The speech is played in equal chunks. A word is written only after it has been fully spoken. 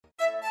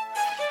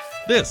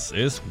This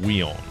is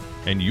W.H.O,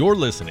 and you're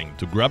listening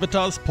to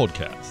Gravitas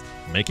podcast,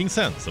 making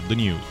sense of the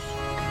news.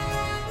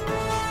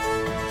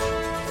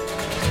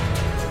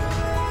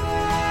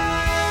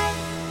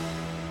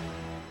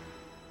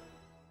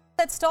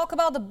 Let's talk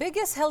about the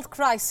biggest health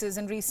crisis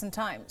in recent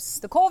times,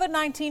 the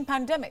COVID-19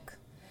 pandemic.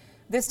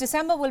 This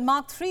December will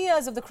mark 3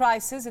 years of the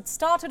crisis. It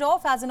started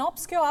off as an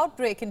obscure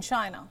outbreak in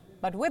China,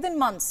 but within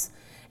months,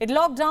 it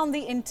locked down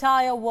the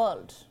entire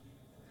world.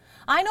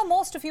 I know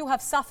most of you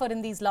have suffered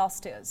in these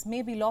last years,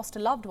 maybe lost a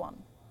loved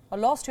one or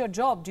lost your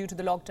job due to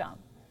the lockdown.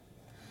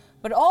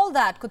 But all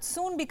that could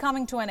soon be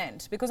coming to an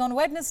end because on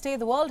Wednesday,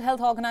 the World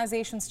Health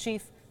Organization's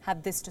chief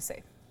had this to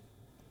say.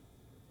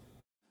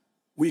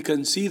 We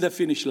can see the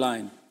finish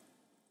line.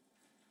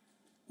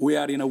 We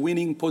are in a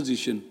winning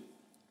position,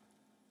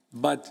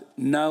 but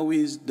now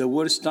is the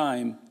worst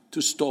time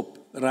to stop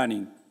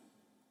running.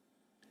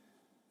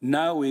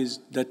 Now is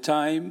the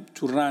time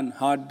to run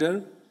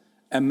harder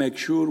and make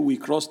sure we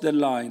cross the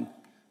line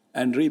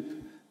and reap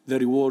the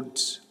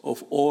rewards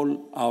of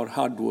all our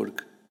hard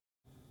work.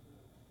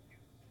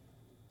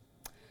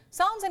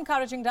 Sounds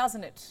encouraging,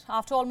 doesn't it?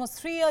 After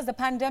almost 3 years, the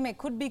pandemic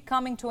could be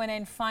coming to an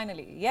end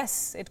finally.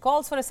 Yes, it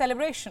calls for a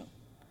celebration,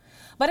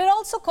 but it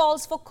also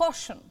calls for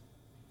caution.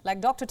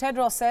 Like Dr.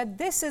 Tedros said,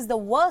 this is the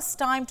worst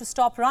time to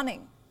stop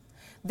running.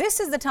 This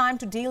is the time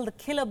to deal the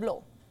killer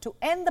blow, to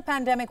end the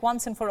pandemic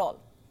once and for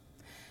all.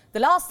 The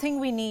last thing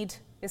we need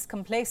is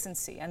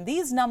complacency, and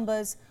these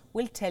numbers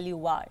will tell you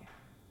why.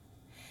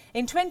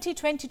 In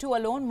 2022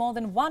 alone, more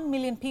than 1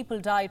 million people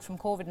died from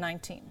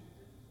COVID-19.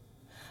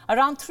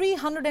 Around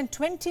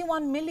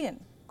 321 million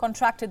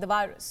contracted the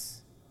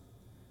virus.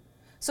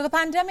 So the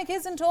pandemic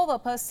isn't over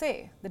per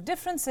se. The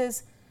difference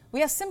is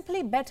we are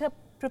simply better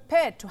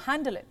prepared to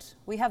handle it.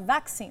 We have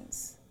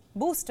vaccines,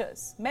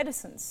 boosters,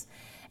 medicines,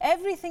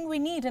 everything we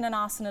need in an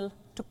arsenal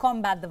to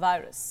combat the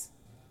virus.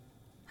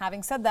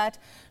 Having said that,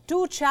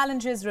 two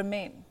challenges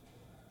remain.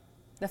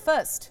 The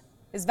first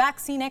is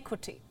vaccine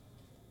equity.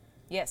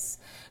 Yes,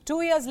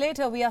 2 years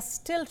later, we are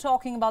still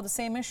talking about the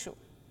same issue.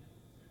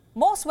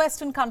 Most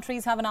Western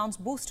countries have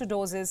announced booster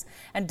doses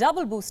and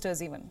double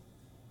boosters even.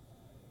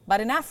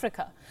 But in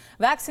Africa,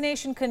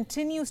 vaccination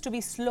continues to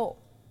be slow.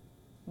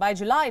 By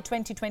July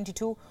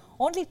 2022,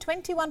 only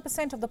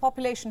 21% of the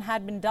population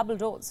had been double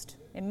dosed.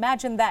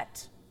 Imagine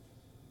that.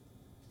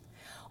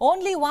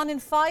 Only 1 in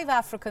 5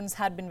 Africans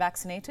had been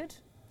vaccinated,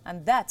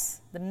 and that's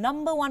the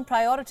 #1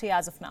 priority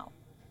as of now.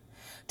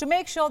 To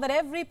make sure that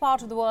every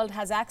part of the world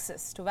has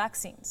access to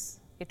vaccines.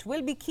 It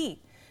will be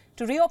key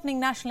to reopening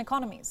national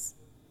economies.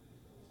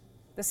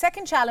 The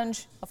second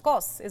challenge, of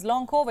course, is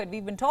long COVID.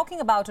 We've been talking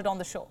about it on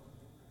the show.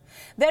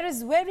 There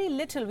is very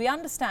little we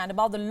understand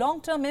about the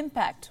long-term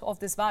impact of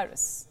this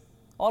virus.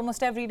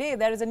 Almost every day,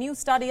 there is a new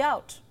study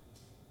out.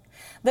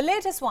 The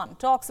latest one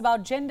talks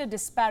about gender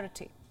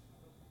disparity.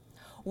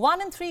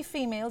 1 in 3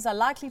 females are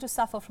likely to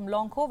suffer from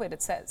long COVID,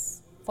 it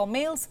says. For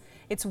males,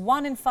 it's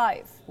 1 in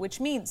 5,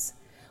 which means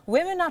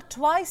women are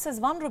twice as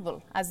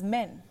vulnerable as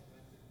men.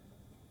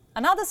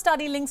 Another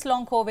study links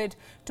long COVID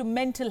to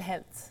mental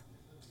health.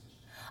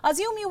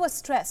 Assume you were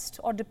stressed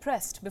or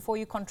depressed before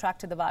you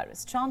contracted the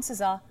virus.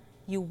 Chances are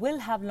you will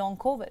have long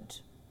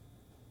COVID.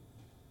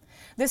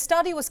 This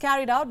study was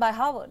carried out by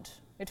Harvard.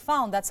 It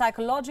found that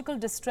psychological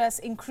distress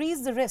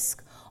increased the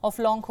risk of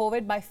long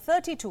COVID by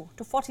 32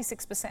 to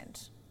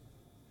 46%.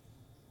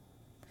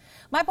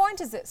 My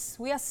point is this,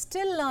 we are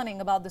still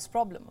learning about this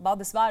problem, about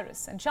this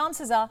virus, and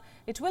chances are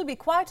it will be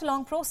quite a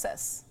long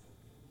process.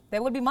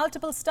 There will be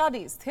multiple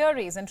studies,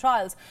 theories, and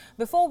trials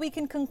before we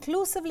can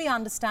conclusively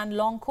understand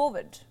long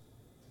COVID.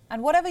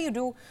 And whatever you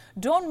do,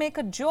 don't make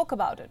a joke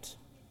about it.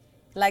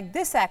 Like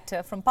this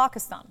actor from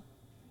Pakistan.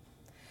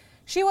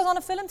 She was on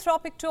a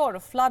philanthropic tour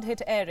of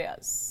flood-hit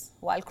areas.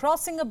 While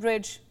crossing a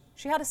bridge,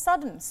 she had a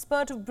sudden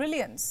spurt of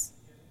brilliance.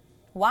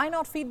 Why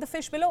not feed the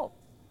fish below?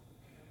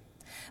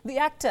 The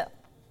actor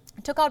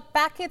took out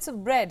packets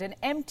of bread and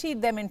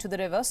emptied them into the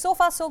river. So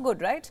far, so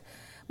good, right?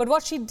 But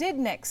what she did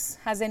next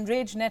has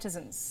enraged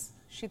netizens.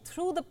 She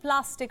threw the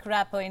plastic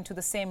wrapper into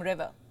the same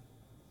river.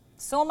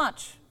 So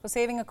much for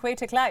saving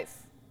aquatic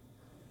life.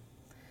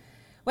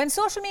 When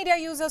social media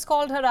users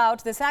called her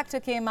out, this actor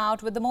came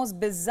out with the most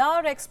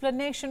bizarre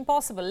explanation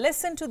possible.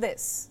 Listen to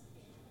this.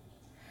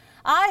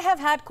 I have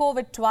had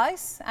COVID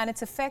twice and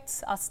its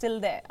effects are still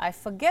there. I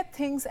forget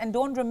things and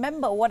don't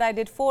remember what I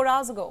did 4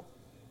 hours ago.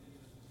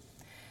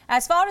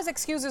 As far as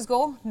excuses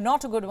go,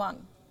 not a good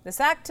one. This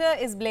actor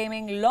is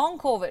blaming long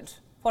COVID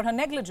for her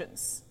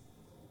negligence.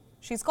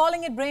 She's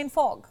calling it brain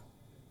fog.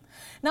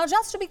 Now,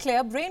 just to be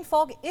clear, brain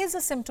fog is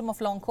a symptom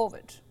of long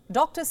COVID.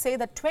 Doctors say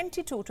that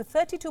 22 to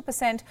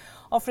 32%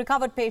 of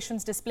recovered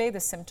patients display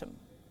this symptom.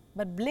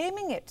 But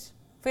blaming it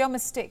for your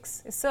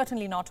mistakes is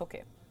certainly not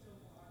okay.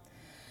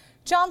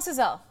 Chances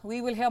are we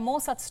will hear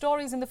more such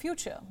stories in the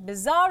future.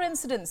 Bizarre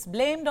incidents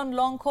blamed on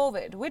long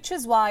COVID, which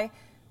is why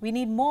we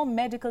need more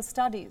medical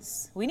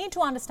studies. We need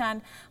to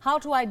understand how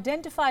to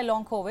identify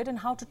long COVID and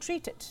how to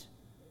treat it.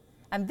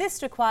 And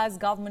this requires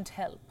government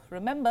help.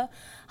 Remember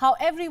how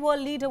every world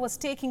leader was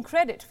taking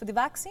credit for the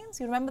vaccines?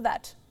 You remember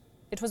that?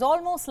 It was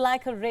almost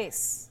like a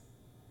race.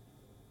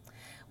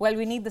 Well,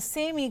 we need the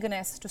same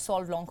eagerness to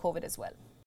solve long COVID as well.